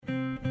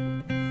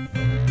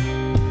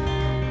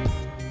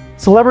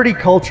Celebrity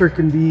culture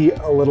can be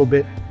a little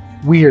bit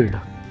weird.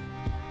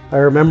 I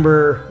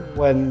remember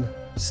when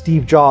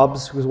Steve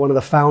Jobs, who was one of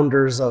the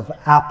founders of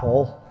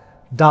Apple,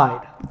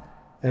 died.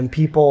 And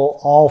people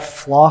all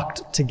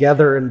flocked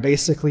together and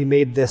basically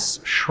made this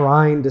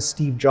shrine to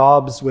Steve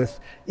Jobs with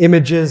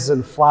images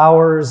and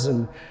flowers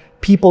and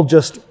people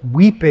just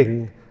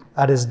weeping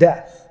at his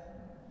death.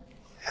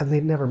 And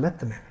they'd never met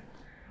the man.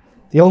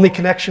 The only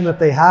connection that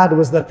they had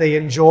was that they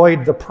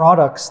enjoyed the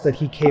products that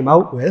he came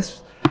out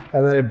with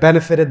and that it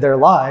benefited their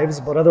lives,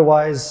 but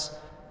otherwise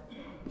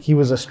he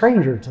was a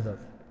stranger to them.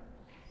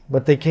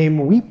 But they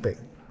came weeping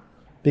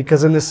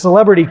because in this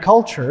celebrity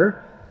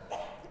culture,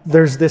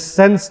 there's this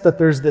sense that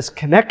there's this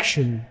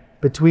connection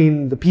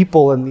between the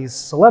people and these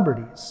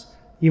celebrities,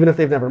 even if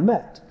they've never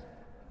met.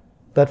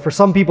 That for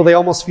some people, they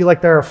almost feel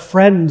like they're a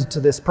friend to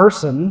this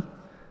person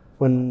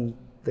when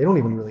they don't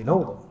even really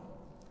know them.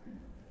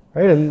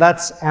 Right? And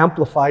that's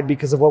amplified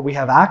because of what we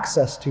have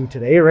access to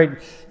today, right?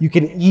 You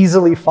can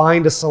easily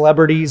find a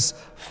celebrity's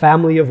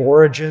family of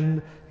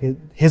origin,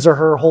 his or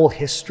her whole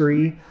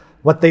history,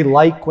 what they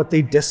like, what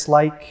they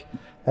dislike.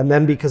 And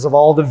then because of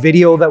all the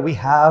video that we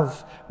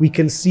have, we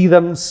can see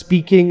them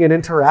speaking and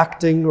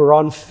interacting or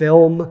on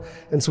film.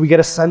 And so we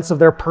get a sense of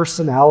their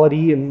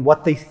personality and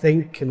what they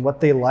think and what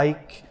they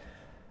like.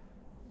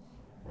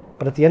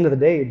 But at the end of the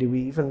day, do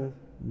we even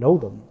know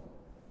them?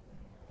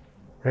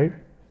 Right?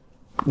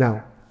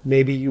 Now,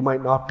 maybe you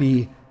might not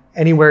be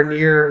anywhere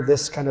near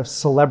this kind of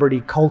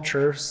celebrity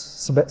culture,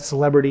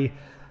 celebrity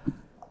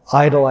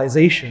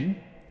idolization,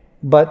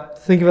 but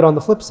think of it on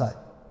the flip side.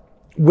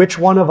 Which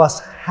one of us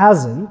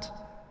hasn't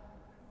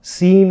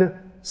seen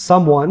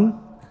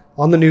someone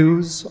on the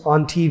news,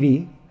 on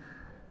TV,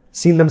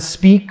 seen them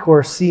speak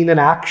or seen an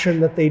action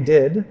that they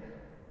did,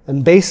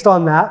 and based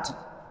on that,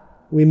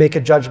 we make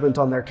a judgment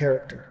on their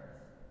character?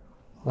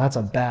 Well, that's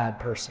a bad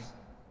person.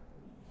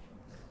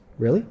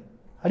 Really?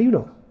 How do you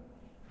know?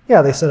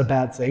 Yeah, they said a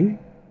bad thing.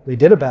 They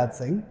did a bad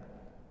thing.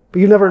 But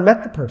you've never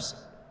met the person.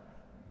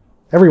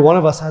 Every one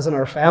of us has in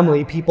our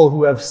family people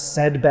who have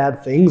said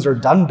bad things or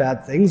done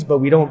bad things, but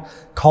we don't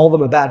call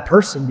them a bad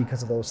person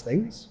because of those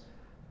things.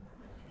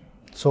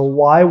 So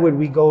why would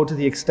we go to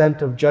the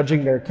extent of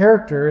judging their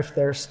character if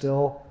they're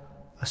still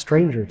a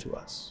stranger to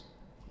us?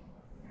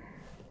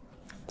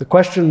 The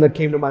question that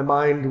came to my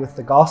mind with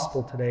the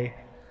gospel today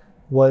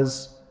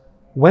was,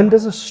 when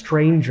does a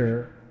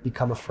stranger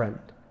become a friend?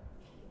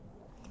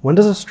 When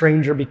does a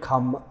stranger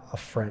become a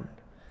friend?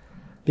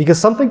 Because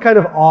something kind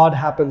of odd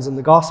happens in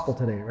the gospel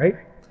today, right?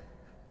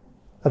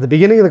 At the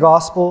beginning of the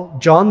gospel,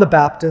 John the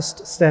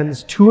Baptist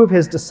sends two of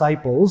his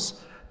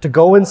disciples to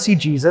go and see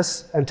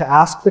Jesus and to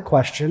ask the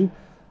question,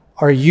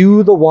 are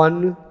you the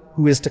one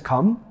who is to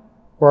come,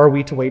 or are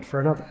we to wait for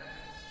another?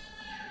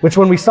 Which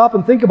when we stop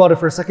and think about it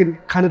for a second,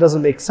 kind of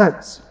doesn't make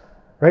sense,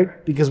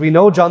 right? Because we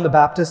know John the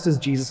Baptist is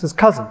Jesus'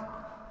 cousin.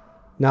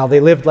 Now,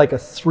 they lived like a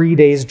 3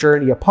 days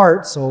journey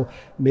apart, so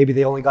maybe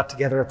they only got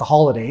together at the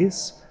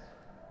holidays,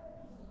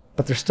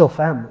 but they're still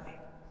family.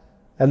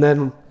 And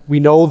then we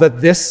know that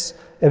this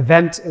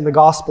event in the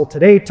gospel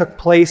today took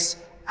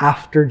place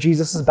after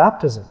Jesus'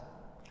 baptism.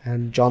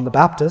 And John the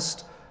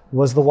Baptist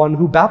was the one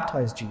who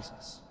baptized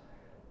Jesus.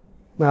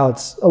 Now,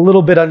 it's a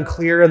little bit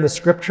unclear in the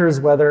scriptures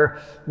whether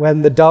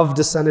when the dove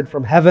descended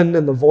from heaven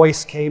and the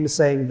voice came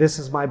saying, "This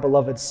is my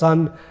beloved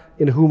Son,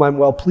 in whom I'm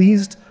well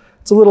pleased,"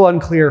 it's a little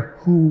unclear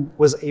who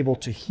was able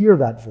to hear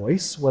that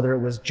voice, whether it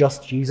was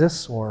just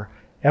Jesus or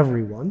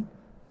everyone.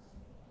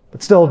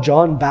 But still,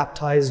 John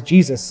baptized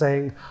Jesus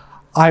saying,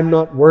 "I'm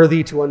not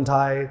worthy to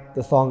untie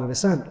the thong of his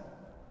sandal."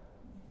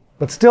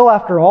 But still,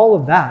 after all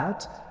of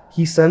that,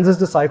 he sends his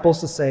disciples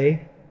to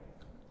say,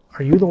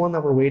 are you the one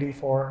that we're waiting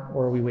for,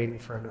 or are we waiting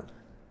for another?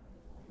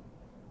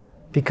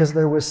 Because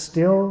there was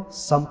still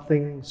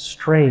something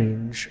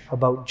strange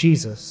about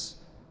Jesus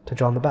to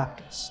John the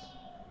Baptist.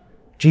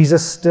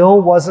 Jesus still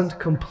wasn't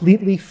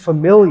completely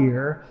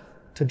familiar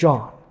to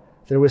John.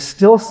 There was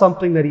still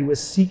something that he was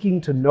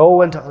seeking to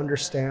know and to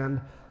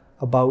understand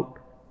about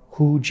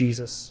who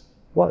Jesus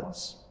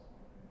was.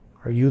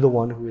 Are you the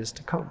one who is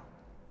to come?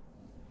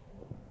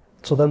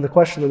 So then the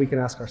question that we can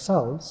ask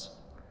ourselves,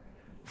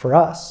 for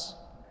us,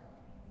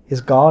 is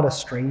God a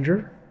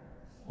stranger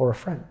or a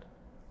friend?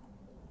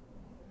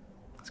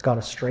 Is God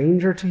a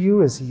stranger to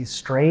you? Is he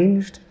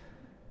estranged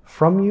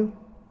from you?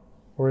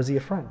 Or is he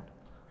a friend?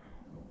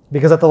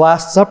 Because at the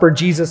Last Supper,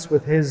 Jesus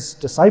with his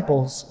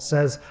disciples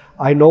says,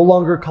 "I no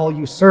longer call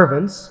you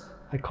servants,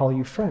 I call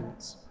you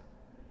friends."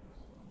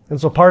 And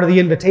so part of the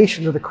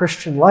invitation to the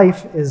Christian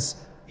life is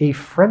a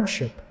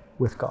friendship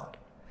with God.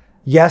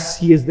 Yes,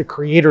 he is the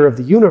creator of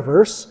the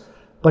universe,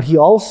 but he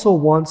also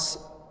wants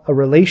a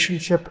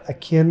relationship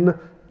akin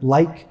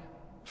like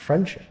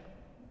friendship.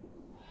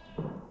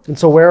 And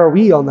so where are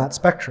we on that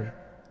spectrum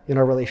in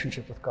our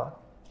relationship with God?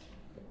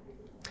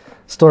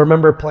 Still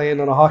remember playing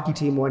on a hockey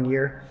team one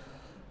year,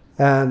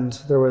 and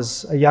there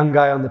was a young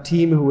guy on the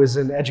team who was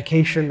in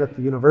education at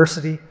the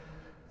university,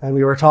 and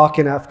we were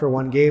talking after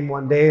one game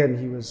one day, and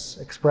he was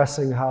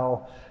expressing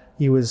how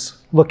he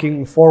was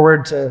looking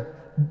forward to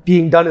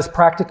being done as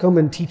practicum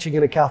and teaching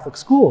in a Catholic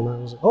school. And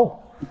I was like, oh,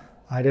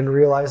 I didn't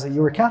realize that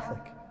you were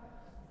Catholic.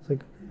 It's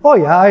like, oh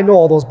yeah, I know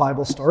all those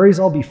Bible stories.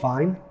 I'll be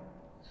fine.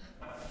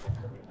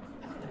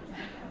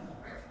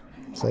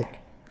 It's like,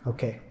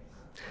 okay,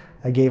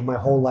 I gave my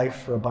whole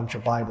life for a bunch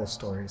of Bible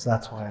stories.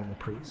 That's why I'm a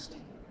priest.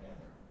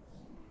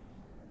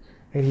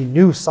 And he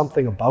knew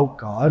something about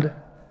God.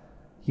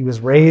 He was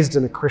raised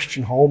in a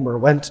Christian home or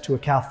went to a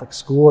Catholic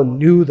school and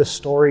knew the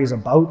stories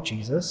about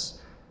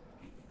Jesus.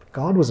 But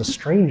God was a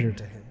stranger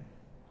to him.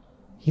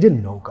 He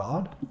didn't know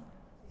God.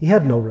 He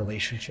had no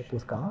relationship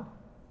with God.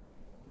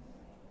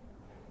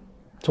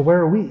 So where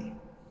are we?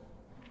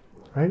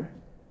 Right?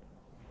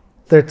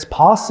 That it's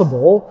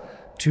possible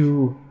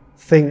to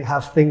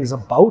have things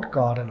about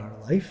God in our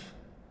life,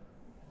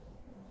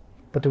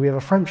 but do we have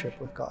a friendship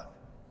with God?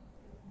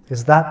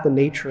 Is that the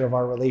nature of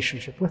our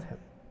relationship with him?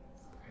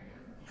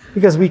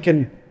 Because we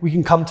can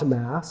come to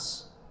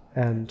Mass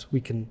and we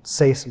can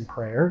say some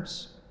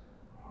prayers,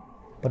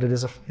 but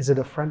is it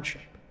a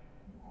friendship?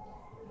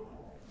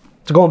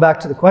 So going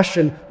back to the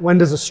question, when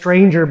does a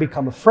stranger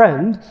become a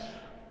friend?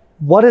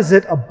 What is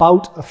it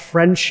about a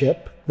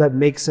friendship that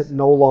makes it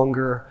no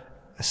longer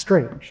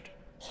estranged?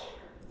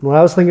 And when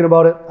I was thinking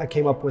about it, I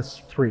came up with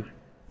 3.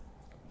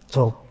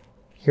 So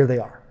here they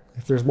are.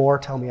 If there's more,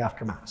 tell me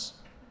after Mass.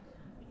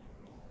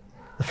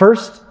 The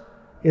first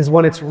is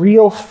when it's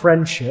real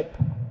friendship,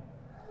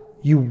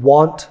 you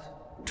want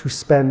to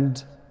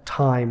spend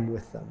time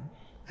with them,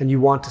 and you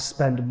want to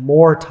spend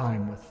more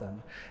time with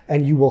them,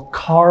 and you will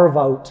carve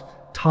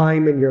out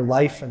time in your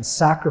life and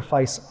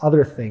sacrifice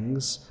other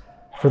things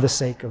for the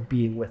sake of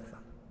being with them.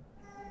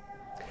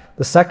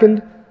 The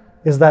second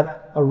is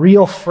that a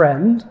real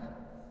friend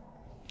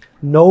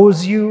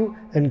knows you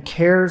and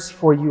cares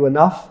for you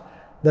enough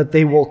that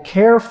they will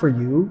care for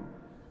you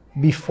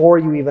before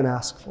you even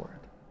ask for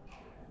it.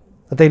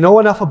 That they know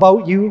enough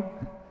about you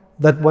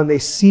that when they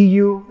see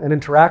you and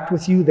interact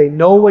with you, they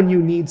know when you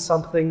need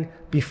something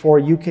before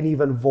you can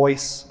even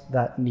voice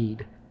that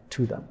need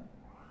to them.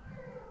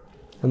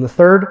 And the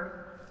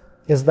third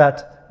is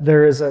that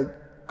there is a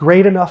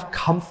great enough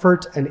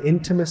comfort and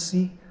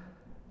intimacy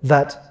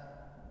that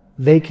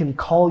they can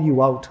call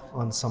you out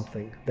on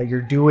something that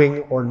you're doing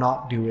or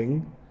not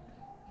doing,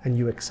 and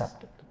you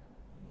accept it.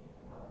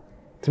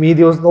 To me,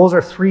 those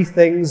are 3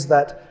 things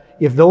that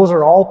if those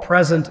are all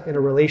present in a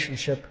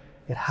relationship,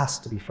 it has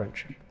to be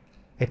friendship.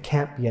 It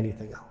can't be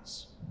anything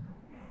else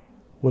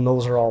when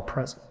those are all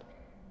present.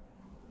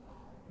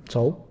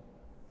 So,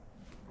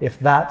 if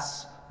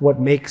that's what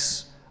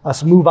makes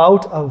us move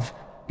out of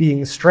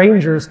being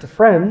strangers to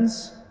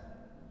friends,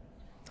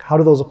 how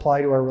do those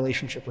apply to our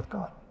relationship with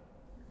God?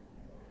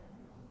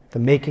 The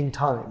making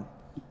time,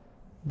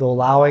 the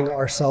allowing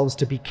ourselves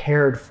to be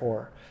cared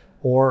for,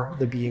 or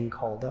the being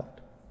called out.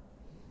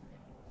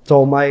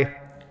 So my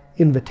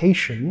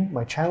invitation,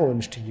 my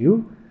challenge to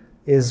you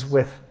is,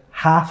 with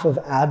half of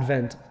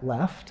Advent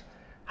left,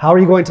 how are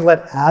you going to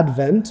let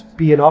Advent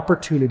be an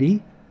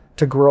opportunity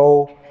to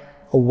grow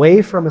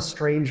away from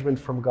estrangement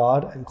from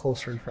God and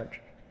closer in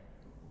friendship?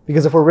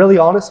 Because if we're really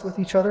honest with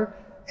each other,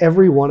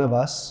 every one of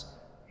us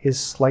is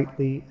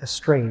slightly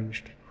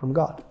estranged from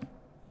God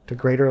to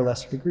greater or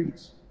lesser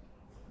degrees,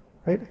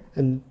 right?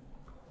 And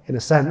in a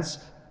sense,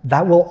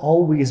 that will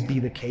always be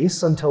the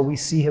case until we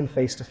see him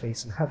face to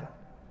face in heaven.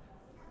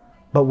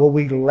 But will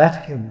we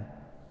let him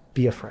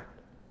be a friend?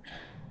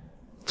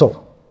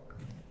 So,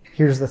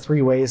 here's the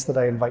 3 ways that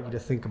I invite you to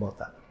think about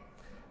that.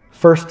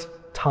 First,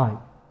 time.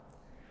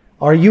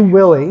 Are you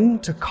willing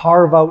to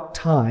carve out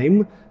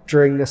time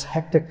during this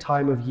hectic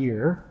time of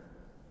year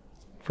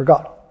for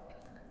God?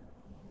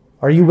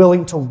 Are you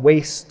willing to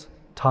waste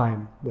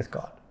time with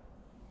God?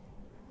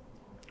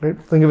 Right?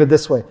 Think of it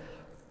this way.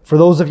 For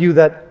those of you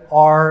that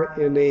are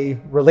in a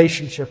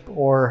relationship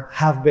or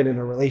have been in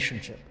a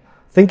relationship,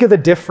 think of the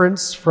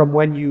difference from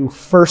when you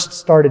first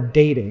started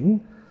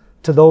dating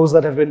to those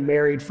that have been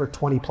married for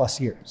 20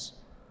 plus years.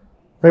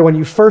 Right? When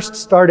you first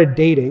started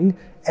dating,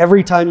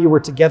 every time you were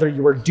together,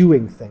 you were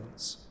doing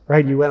things.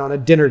 Right? You went on a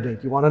dinner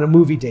date, you went on a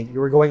movie date, you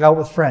were going out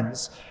with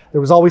friends.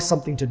 There was always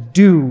something to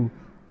do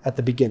at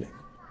the beginning.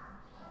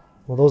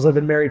 Well, those that have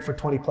been married for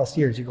 20 plus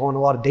years, you go on a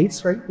lot of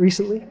dates, right,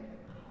 recently?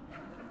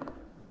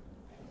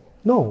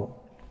 No.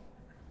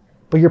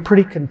 But you're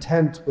pretty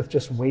content with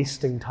just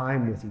wasting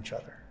time with each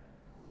other.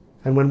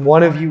 And when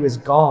one of you is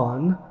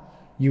gone,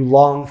 you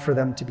long for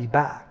them to be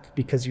back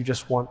because you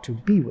just want to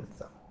be with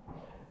them.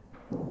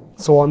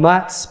 So on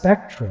that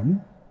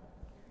spectrum,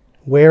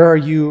 where are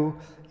you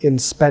in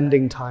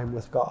spending time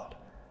with God?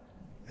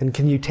 And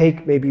can you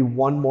take maybe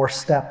one more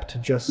step to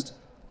just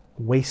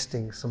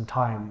wasting some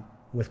time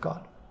with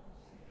God?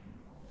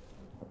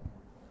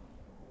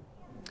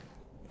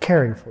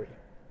 Caring for you.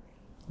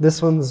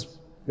 This one's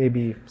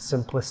maybe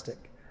simplistic.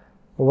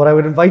 But what I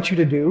would invite you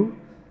to do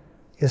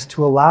is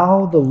to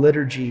allow the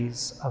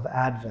liturgies of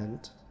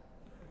Advent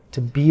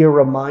to be a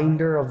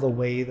reminder of the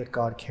way that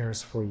God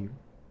cares for you,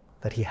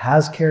 that he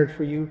has cared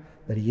for you,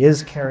 that he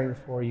is caring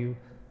for you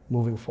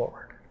moving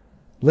forward.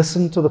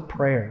 Listen to the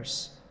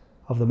prayers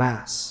of the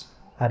Mass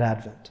at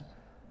Advent.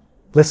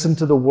 Listen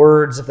to the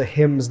words of the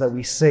hymns that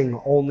we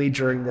sing only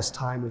during this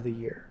time of the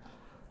year.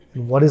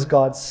 And what is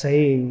God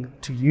saying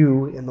to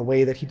you in the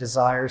way that he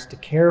desires to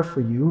care for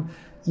you,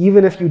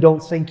 even if you don't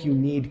think you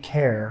need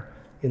care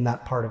in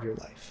that part of your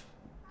life?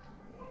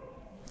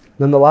 And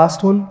then the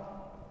last one,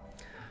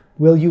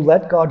 will you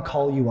let God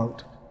call you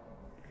out?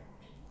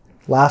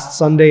 Last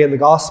Sunday in the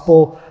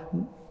gospel,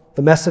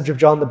 the message of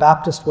John the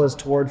Baptist was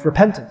towards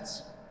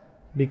repentance,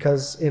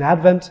 because in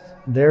Advent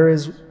there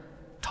is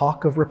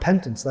talk of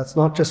repentance. That's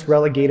not just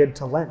relegated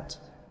to Lent.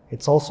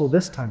 It's also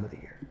this time of the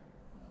year.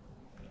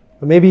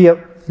 But maybe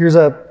here's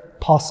a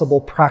possible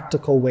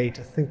practical way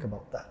to think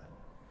about that.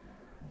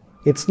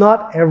 It's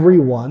not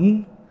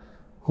everyone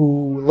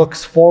who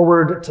looks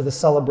forward to the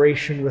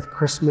celebration of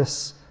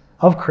Christmas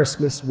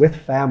with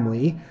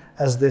family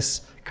as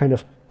this kind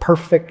of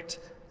perfect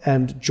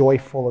and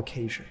joyful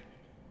occasion.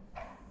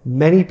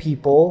 Many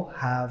people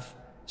have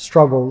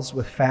struggles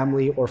with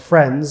family or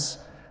friends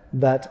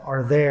that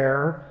are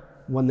there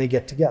when they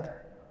get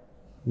together.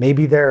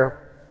 Maybe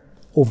they're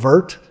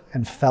overt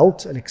and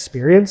felt and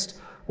experienced,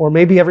 or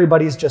maybe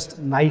everybody's just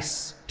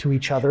nice to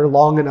each other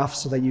long enough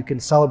so that you can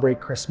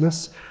celebrate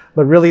Christmas,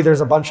 but really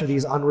there's a bunch of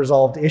these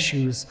unresolved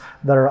issues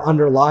that are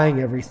underlying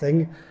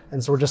everything,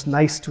 and so we're just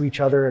nice to each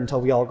other until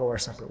we all go our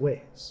separate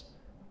ways.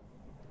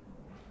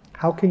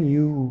 How can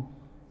you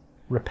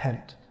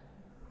repent?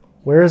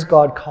 Where is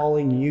God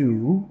calling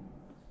you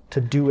to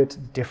do it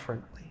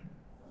differently?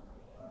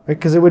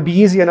 Because it would be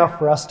easy enough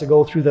for us to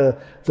go through the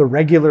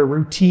regular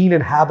routine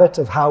and habit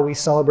of how we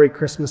celebrate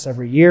Christmas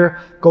every year,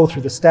 go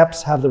through the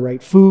steps, have the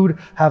right food,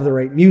 have the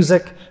right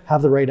music,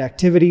 have the right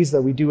activities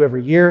that we do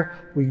every year.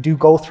 We do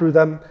go through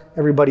them,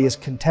 everybody is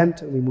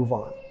content, and we move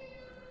on.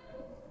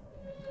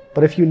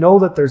 But if you know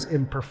that there's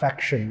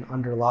imperfection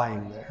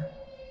underlying there,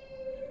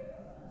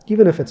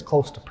 even if it's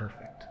close to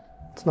perfect,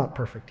 it's not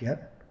perfect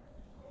yet,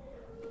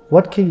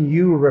 what can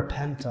you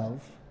repent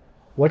of?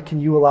 What can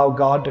you allow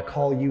God to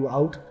call you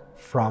out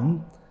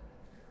from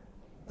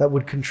that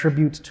would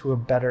contribute to a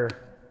better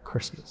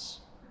Christmas,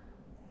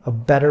 a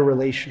better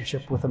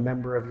relationship with a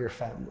member of your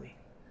family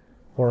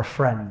or a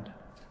friend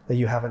that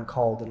you haven't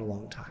called in a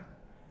long time?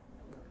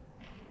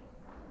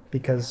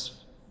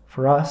 Because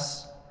for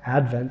us,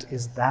 Advent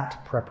is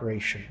that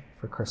preparation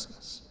for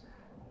Christmas,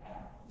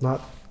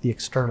 not the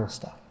external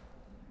stuff.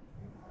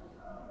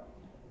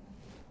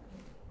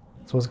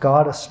 So is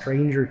God a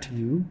stranger to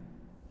you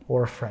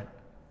or a friend?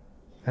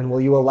 And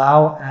will you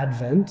allow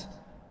Advent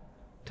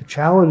to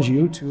challenge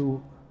you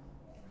to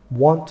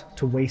want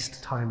to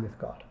waste time with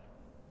God,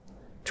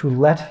 to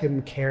let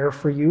him care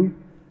for you,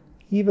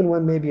 even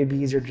when maybe it'd be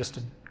easier just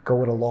to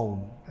go it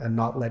alone and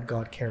not let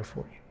God care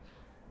for you?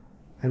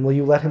 And will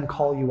you let him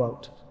call you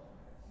out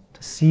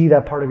to see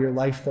that part of your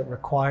life that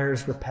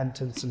requires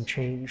repentance and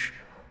change,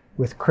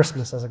 with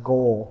Christmas as a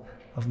goal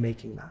of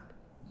making that?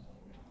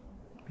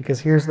 Because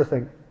here's the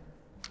thing,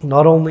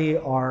 not only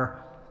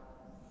are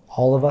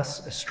all of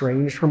us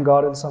estranged from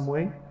God in some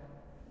way,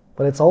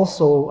 but it's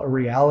also a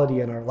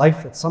reality in our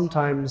life that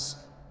sometimes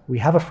we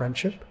have a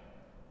friendship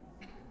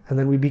and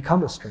then we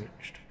become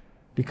estranged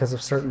because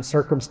of certain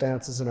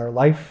circumstances in our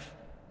life.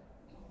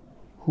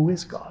 Who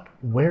is God?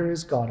 Where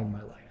is God in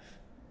my life?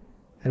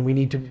 And we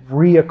need to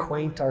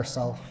reacquaint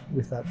ourselves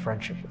with that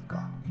friendship with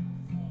God.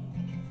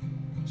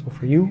 So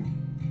for you,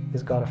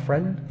 is God a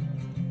friend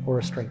or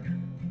a stranger?